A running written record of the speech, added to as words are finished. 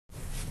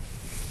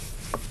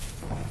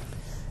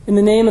In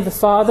the name of the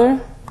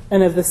Father,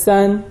 and of the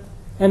Son,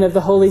 and of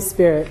the Holy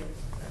Spirit.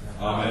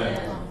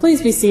 Amen.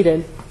 Please be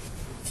seated.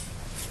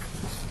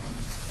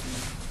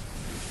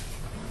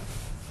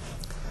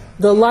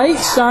 The light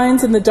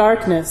shines in the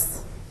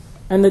darkness,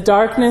 and the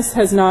darkness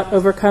has not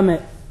overcome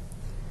it.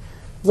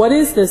 What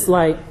is this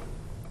light?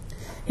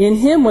 In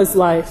him was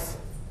life,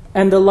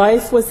 and the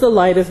life was the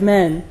light of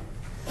men.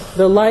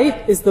 The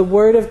light is the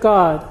Word of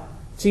God,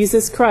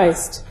 Jesus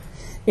Christ,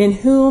 in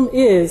whom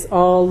is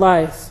all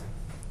life.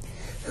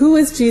 Who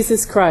is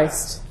Jesus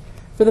Christ?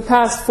 For the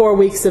past 4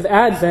 weeks of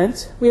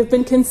Advent, we have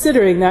been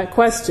considering that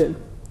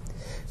question.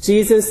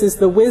 Jesus is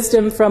the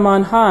wisdom from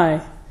on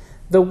high,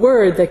 the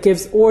Word that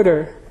gives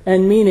order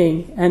and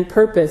meaning and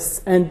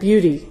purpose and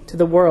beauty to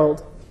the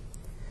world.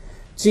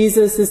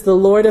 Jesus is the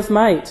Lord of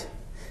might,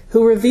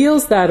 who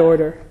reveals that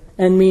order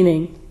and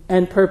meaning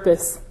and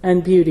purpose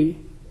and beauty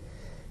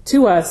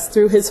to us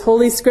through his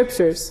holy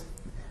scriptures,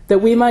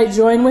 that we might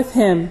join with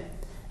him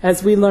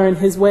as we learn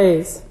his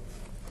ways.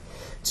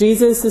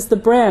 Jesus is the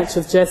branch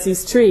of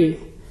Jesse's tree,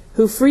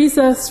 who frees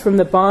us from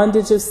the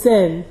bondage of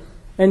sin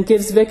and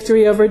gives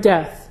victory over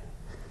death,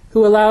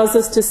 who allows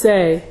us to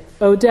say,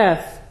 "O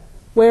death,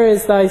 where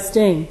is thy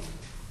sting?"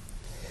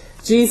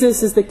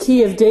 Jesus is the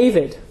key of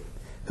David,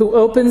 who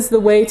opens the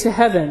way to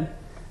heaven,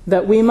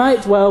 that we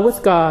might dwell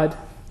with God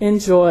in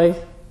joy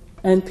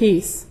and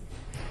peace.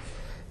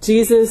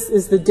 Jesus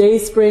is the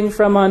dayspring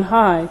from on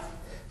high,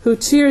 who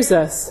cheers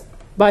us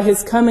by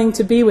his coming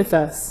to be with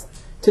us,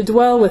 to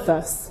dwell with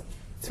us,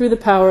 through the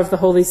power of the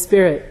Holy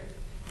Spirit.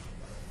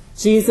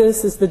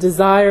 Jesus is the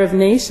desire of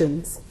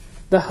nations,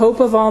 the hope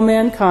of all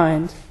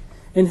mankind,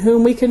 in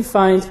whom we can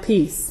find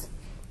peace.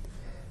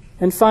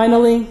 And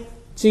finally,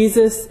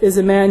 Jesus is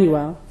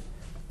Emmanuel,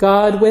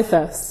 God with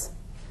us,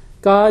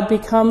 God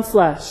become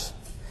flesh.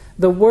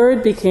 The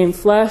Word became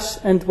flesh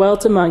and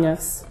dwelt among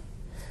us.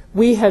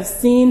 We have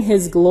seen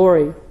his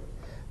glory,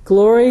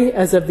 glory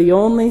as of the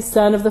only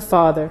Son of the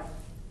Father,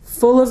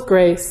 full of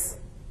grace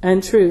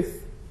and truth.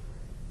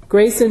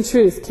 Grace and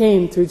truth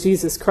came through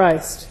Jesus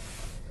Christ.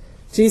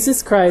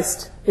 Jesus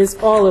Christ is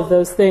all of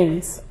those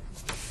things.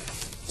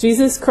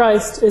 Jesus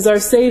Christ is our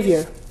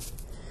Savior.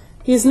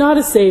 He is not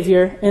a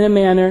Savior in a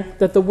manner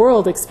that the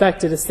world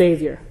expected a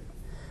Savior.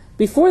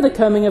 Before the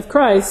coming of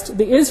Christ,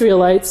 the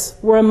Israelites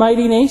were a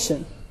mighty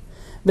nation.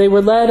 They were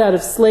led out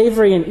of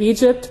slavery in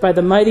Egypt by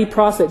the mighty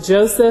prophet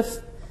Joseph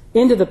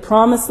into the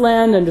promised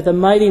land under the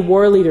mighty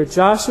war leader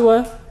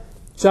Joshua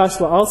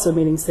also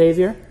meaning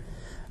Savior.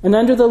 And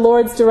under the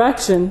Lord's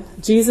direction,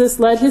 Jesus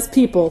led his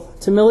people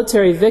to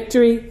military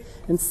victory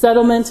and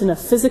settlement in a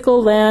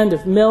physical land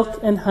of milk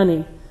and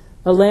honey,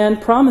 a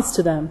land promised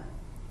to them.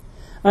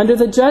 Under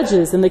the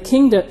judges and the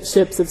kingdoms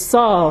of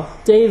Saul,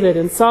 David,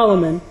 and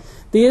Solomon,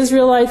 the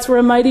Israelites were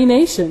a mighty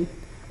nation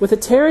with a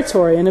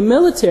territory and a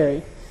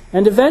military,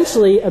 and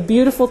eventually a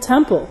beautiful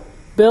temple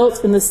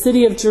built in the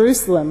city of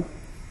Jerusalem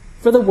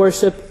for the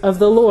worship of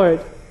the Lord.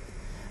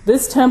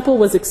 This temple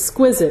was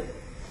exquisite.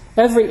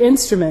 Every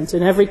instrument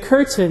and every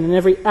curtain and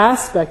every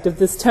aspect of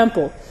this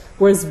temple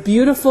were as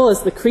beautiful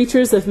as the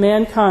creatures of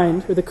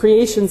mankind or the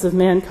creations of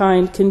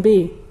mankind can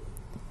be.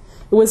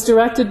 It was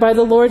directed by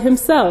the Lord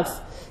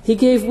himself. He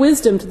gave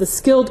wisdom to the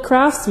skilled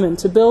craftsmen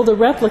to build a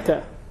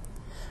replica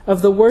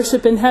of the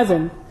worship in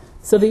heaven,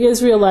 so the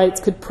Israelites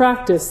could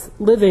practice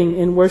living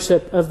in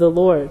worship of the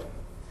Lord.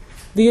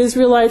 The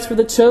Israelites were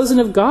the chosen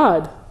of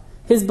God,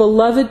 his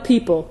beloved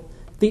people,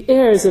 the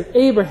heirs of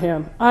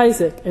Abraham,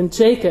 Isaac, and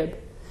Jacob.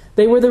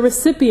 They were the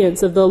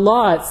recipients of the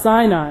law at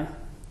Sinai.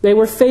 They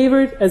were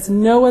favored as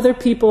no other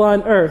people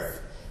on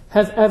earth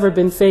have ever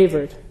been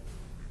favored.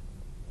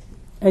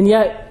 And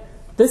yet,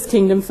 this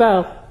kingdom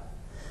fell.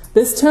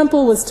 This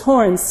temple was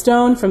torn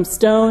stone from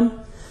stone.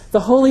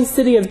 The holy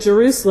city of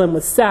Jerusalem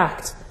was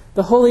sacked.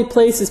 The holy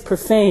place is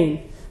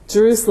profane.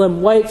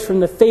 Jerusalem wiped from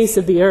the face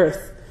of the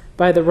earth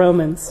by the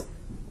Romans.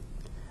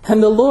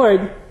 And the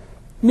Lord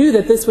knew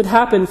that this would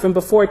happen from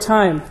before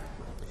time.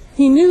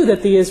 He knew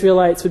that the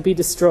Israelites would be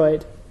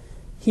destroyed.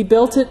 He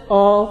built it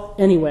all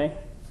anyway.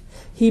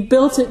 He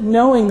built it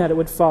knowing that it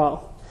would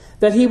fall,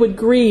 that he would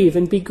grieve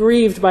and be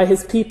grieved by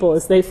his people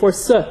as they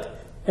forsook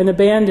and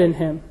abandoned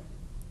him.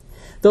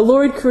 The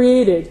Lord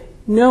created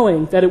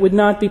knowing that it would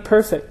not be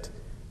perfect,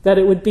 that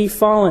it would be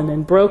fallen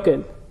and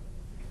broken.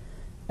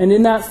 And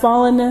in that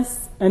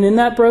fallenness and in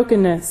that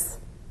brokenness,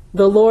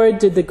 the Lord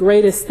did the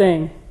greatest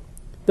thing,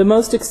 the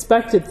most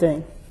expected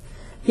thing.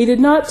 He did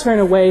not turn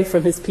away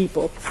from his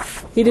people.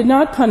 He did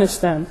not punish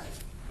them.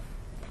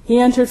 He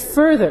entered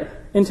further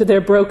into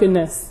their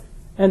brokenness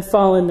and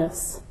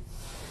fallenness.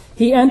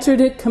 He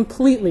entered it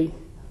completely,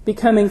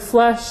 becoming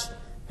flesh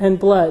and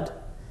blood,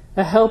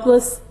 a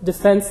helpless,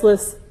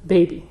 defenseless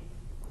baby.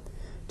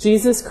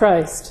 Jesus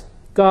Christ,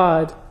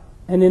 God,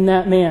 and in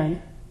that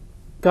man,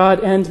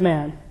 God and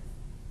man.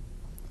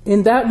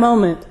 In that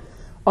moment,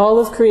 all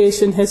of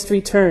creation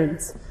history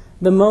turns,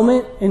 the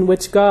moment in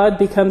which God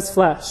becomes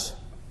flesh.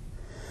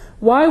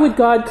 Why would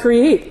God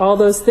create all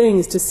those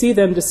things to see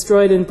them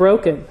destroyed and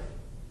broken?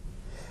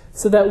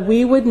 So that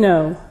we would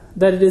know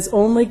that it is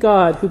only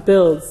God who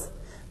builds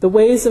the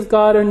ways of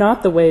God are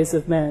not the ways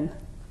of men,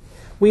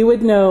 we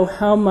would know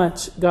how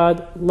much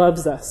God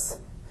loves us.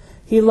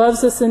 He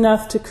loves us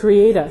enough to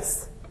create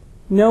us,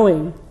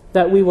 knowing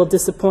that we will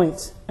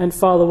disappoint and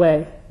fall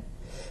away.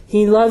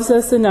 He loves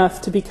us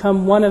enough to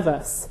become one of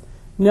us,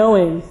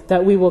 knowing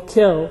that we will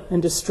kill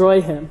and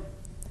destroy him.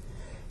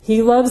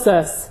 He loves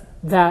us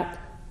that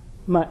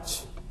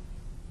much.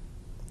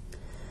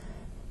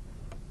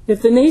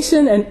 If the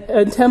nation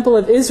and temple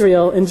of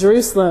Israel in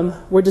Jerusalem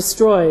were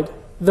destroyed,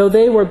 though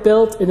they were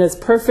built in as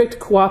perfect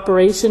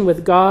cooperation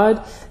with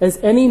God as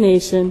any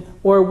nation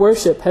or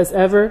worship has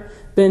ever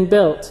been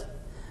built,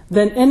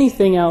 then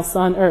anything else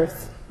on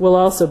earth will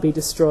also be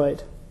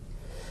destroyed.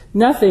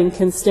 Nothing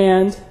can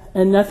stand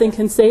and nothing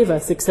can save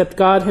us except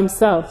God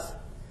himself.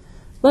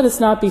 Let us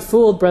not be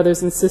fooled,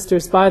 brothers and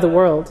sisters, by the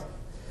world.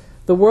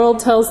 The world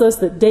tells us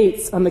that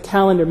dates on the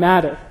calendar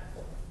matter,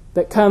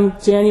 that come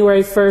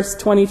January 1st,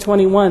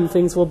 2021,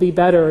 things will be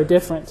better or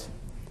different.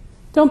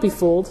 Don't be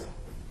fooled.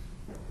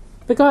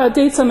 The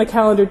dates on the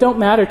calendar don't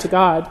matter to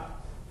God.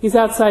 He's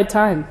outside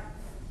time.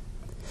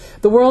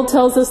 The world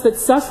tells us that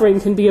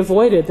suffering can be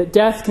avoided, that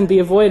death can be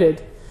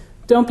avoided.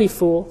 Don't be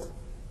fooled.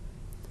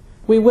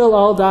 We will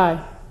all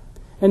die,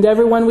 and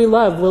everyone we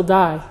love will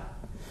die.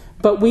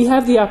 But we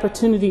have the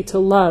opportunity to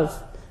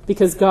love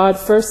because God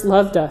first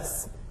loved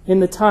us in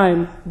the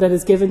time that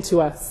is given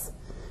to us.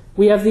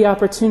 We have the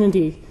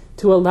opportunity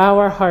to allow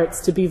our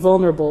hearts to be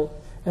vulnerable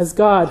as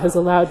God has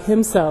allowed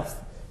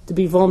himself to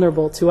be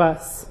vulnerable to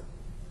us.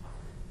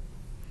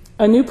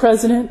 A new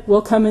president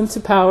will come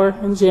into power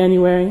in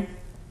January.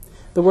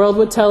 The world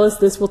would tell us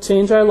this will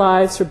change our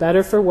lives for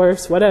better, for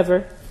worse,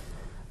 whatever.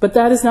 But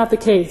that is not the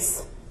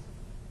case.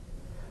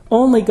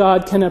 Only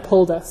God can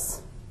uphold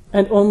us,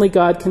 and only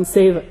God can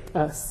save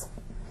us.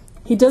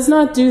 He does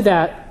not do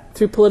that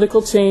through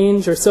political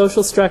change or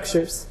social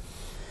structures.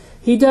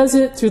 He does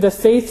it through the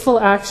faithful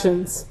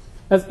actions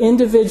of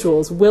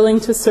individuals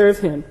willing to serve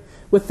him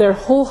with their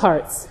whole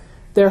hearts,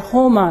 their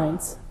whole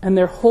minds, and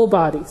their whole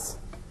bodies.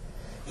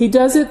 He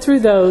does it through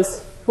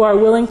those who are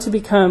willing to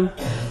become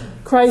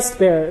Christ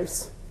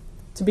bearers,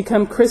 to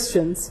become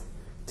Christians,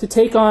 to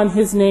take on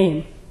his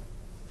name.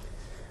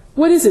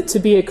 What is it to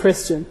be a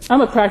Christian?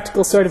 I'm a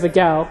practical sort of a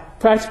gal.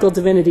 Practical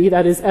divinity,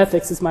 that is,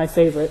 ethics is my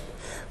favorite.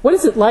 What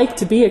is it like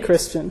to be a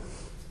Christian?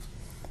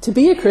 To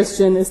be a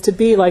Christian is to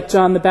be like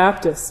John the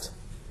Baptist.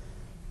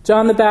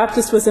 John the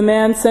Baptist was a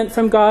man sent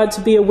from God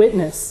to be a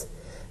witness,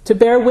 to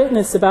bear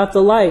witness about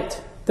the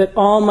light, that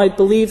all might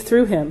believe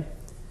through him.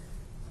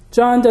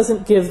 John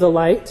doesn't give the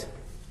light.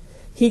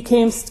 He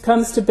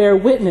comes to bear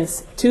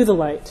witness to the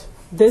light,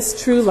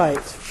 this true light.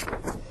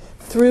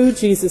 Through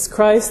Jesus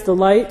Christ, the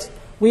light,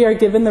 we are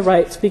given the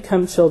right to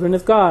become children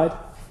of God.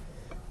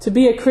 To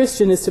be a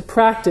Christian is to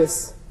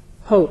practice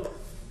hope,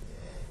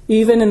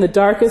 even in the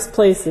darkest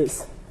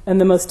places and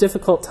the most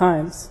difficult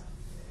times.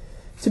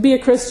 To be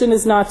a Christian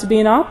is not to be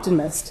an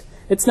optimist.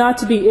 It's not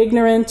to be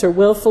ignorant or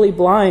willfully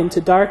blind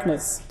to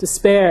darkness,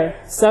 despair,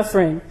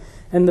 suffering,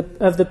 and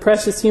of the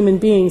precious human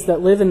beings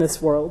that live in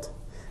this world.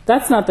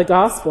 That's not the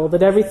gospel,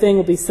 that everything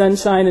will be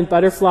sunshine and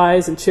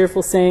butterflies and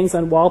cheerful sayings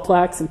on wall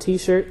plaques and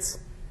T-shirts.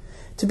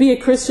 To be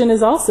a Christian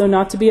is also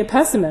not to be a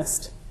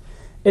pessimist.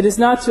 It is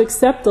not to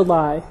accept the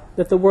lie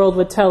that the world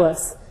would tell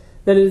us,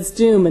 that it is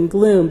doom and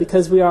gloom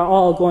because we are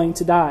all going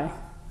to die.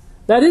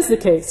 That is the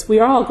case. We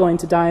are all going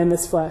to die in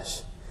this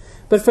flesh.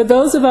 But for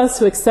those of us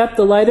who accept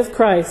the light of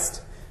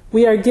Christ,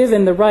 we are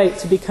given the right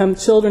to become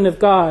children of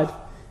God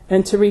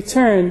and to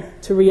return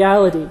to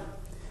reality,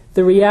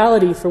 the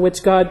reality for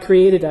which God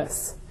created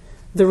us,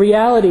 the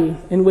reality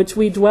in which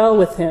we dwell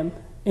with him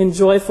in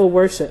joyful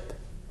worship.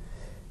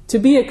 To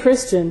be a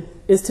Christian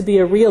is to be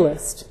a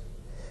realist.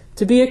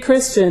 To be a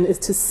Christian is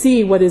to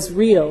see what is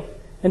real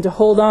and to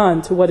hold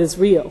on to what is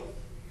real.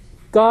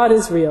 God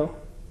is real.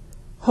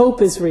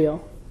 Hope is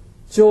real.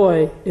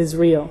 Joy is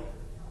real.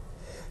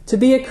 To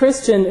be a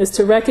Christian is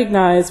to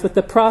recognize what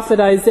the prophet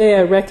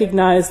Isaiah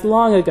recognized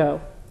long ago,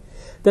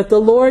 that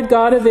the Lord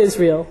God of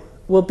Israel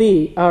will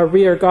be our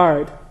rear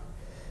guard.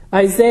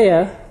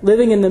 Isaiah,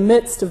 living in the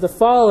midst of the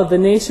fall of the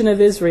nation of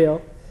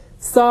Israel,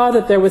 saw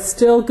that there was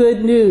still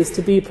good news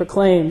to be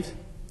proclaimed.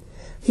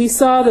 He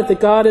saw that the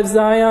God of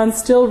Zion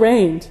still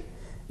reigned,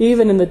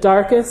 even in the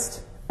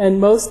darkest and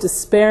most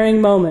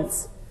despairing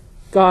moments.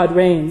 God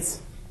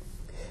reigns.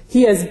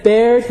 He has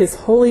bared his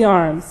holy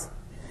arms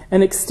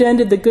and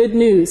extended the good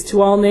news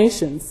to all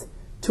nations,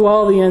 to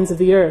all the ends of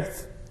the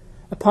earth.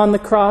 Upon the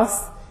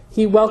cross,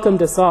 he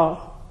welcomed us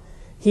all.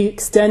 He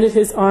extended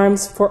his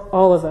arms for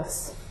all of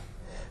us.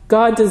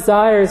 God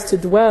desires to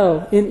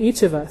dwell in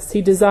each of us.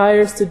 He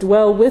desires to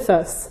dwell with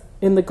us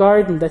in the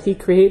garden that he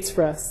creates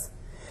for us.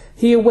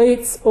 He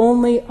awaits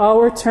only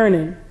our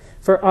turning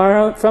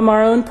from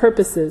our own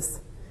purposes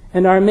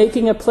and our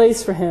making a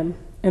place for him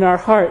in our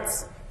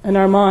hearts and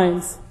our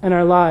minds and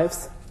our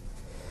lives.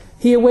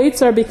 He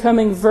awaits our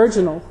becoming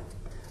virginal,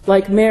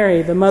 like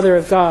Mary, the Mother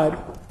of God.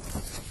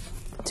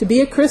 To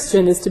be a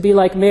Christian is to be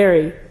like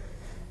Mary.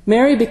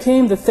 Mary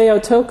became the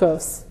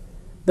Theotokos,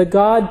 the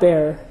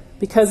God-bearer,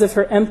 because of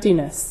her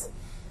emptiness.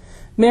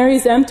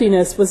 Mary's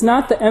emptiness was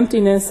not the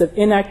emptiness of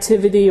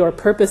inactivity or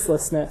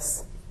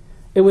purposelessness.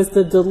 It was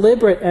the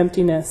deliberate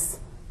emptiness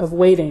of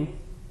waiting.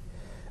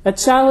 A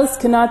chalice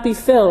cannot be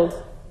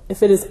filled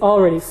if it is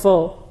already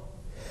full.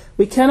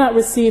 We cannot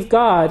receive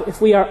God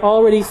if we are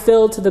already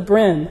filled to the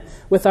brim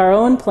with our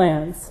own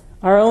plans,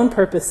 our own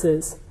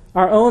purposes,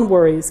 our own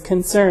worries,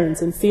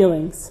 concerns, and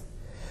feelings.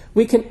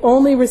 We can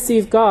only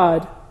receive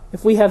God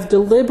if we have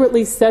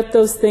deliberately set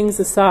those things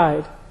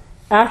aside,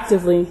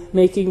 actively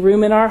making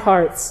room in our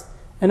hearts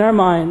and our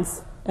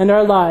minds and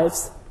our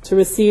lives to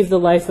receive the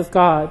life of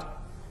God,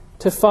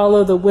 to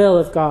follow the will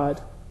of God.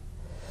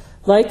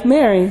 Like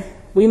Mary,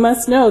 we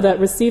must know that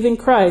receiving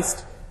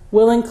Christ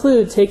will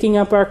include taking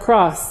up our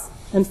cross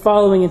and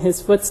following in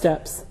his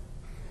footsteps.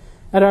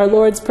 At our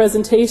Lord's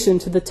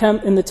presentation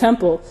in the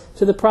temple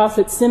to the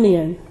prophet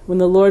Simeon, when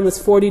the Lord was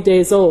 40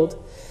 days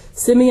old,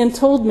 Simeon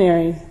told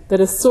Mary that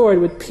a sword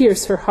would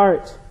pierce her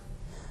heart.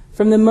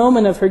 From the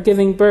moment of her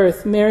giving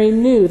birth, Mary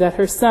knew that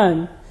her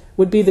son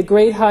would be the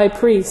great high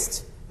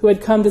priest who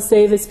had come to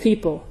save his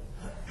people,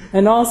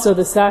 and also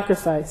the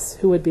sacrifice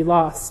who would be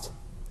lost.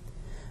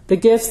 The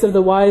gifts of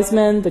the wise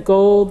men, the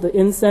gold, the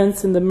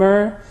incense, and the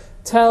myrrh,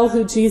 tell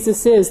who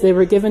Jesus is. They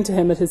were given to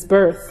him at his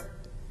birth.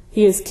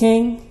 He is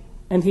King,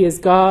 and he is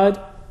God,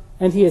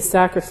 and he is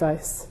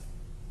sacrifice.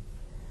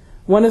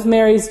 One of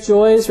Mary's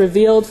joys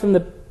revealed from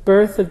the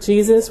birth of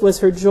Jesus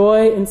was her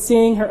joy in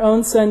seeing her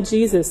own son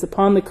Jesus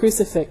upon the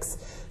crucifix.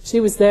 She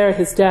was there at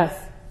his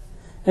death.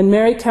 And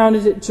Mary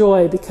counted it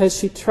joy because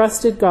she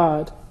trusted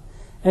God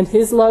and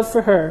his love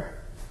for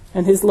her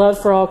and his love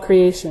for all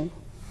creation.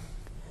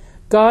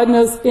 God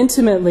knows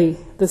intimately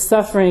the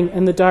suffering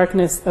and the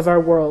darkness of our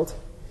world.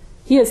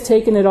 He has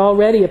taken it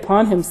already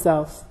upon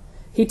himself.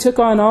 He took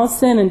on all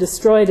sin and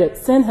destroyed it.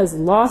 Sin has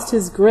lost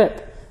his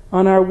grip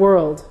on our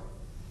world.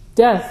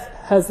 Death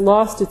has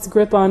lost its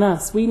grip on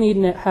us. We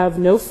need have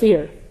no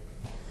fear.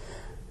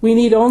 We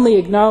need only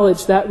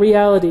acknowledge that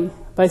reality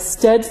by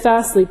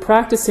steadfastly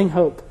practicing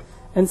hope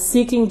and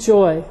seeking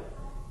joy.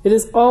 It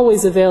is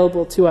always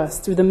available to us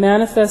through the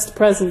manifest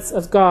presence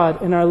of God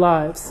in our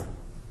lives.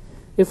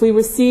 If we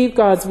receive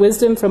God's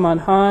wisdom from on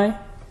high,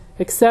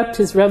 accept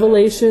his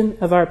revelation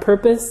of our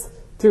purpose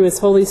through his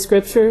holy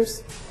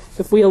scriptures,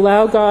 if we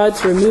allow God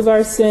to remove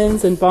our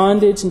sins and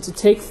bondage and to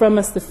take from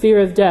us the fear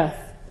of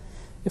death,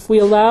 if we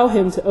allow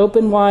him to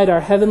open wide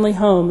our heavenly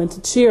home and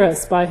to cheer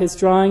us by his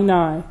drawing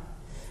nigh,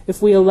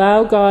 if we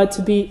allow God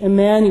to be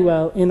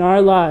Emmanuel in our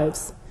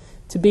lives,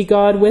 to be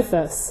God with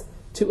us,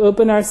 to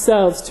open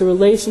ourselves to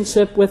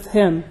relationship with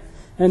him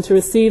and to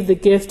receive the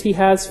gift he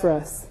has for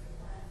us,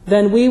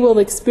 then we will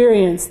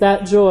experience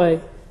that joy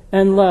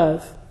and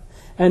love.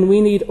 And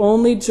we need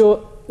only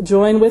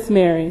join with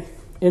Mary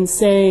in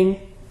saying,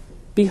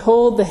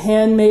 "Behold the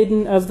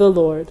handmaiden of the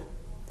Lord.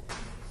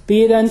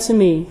 Be it unto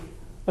me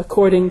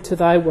according to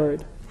thy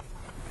word."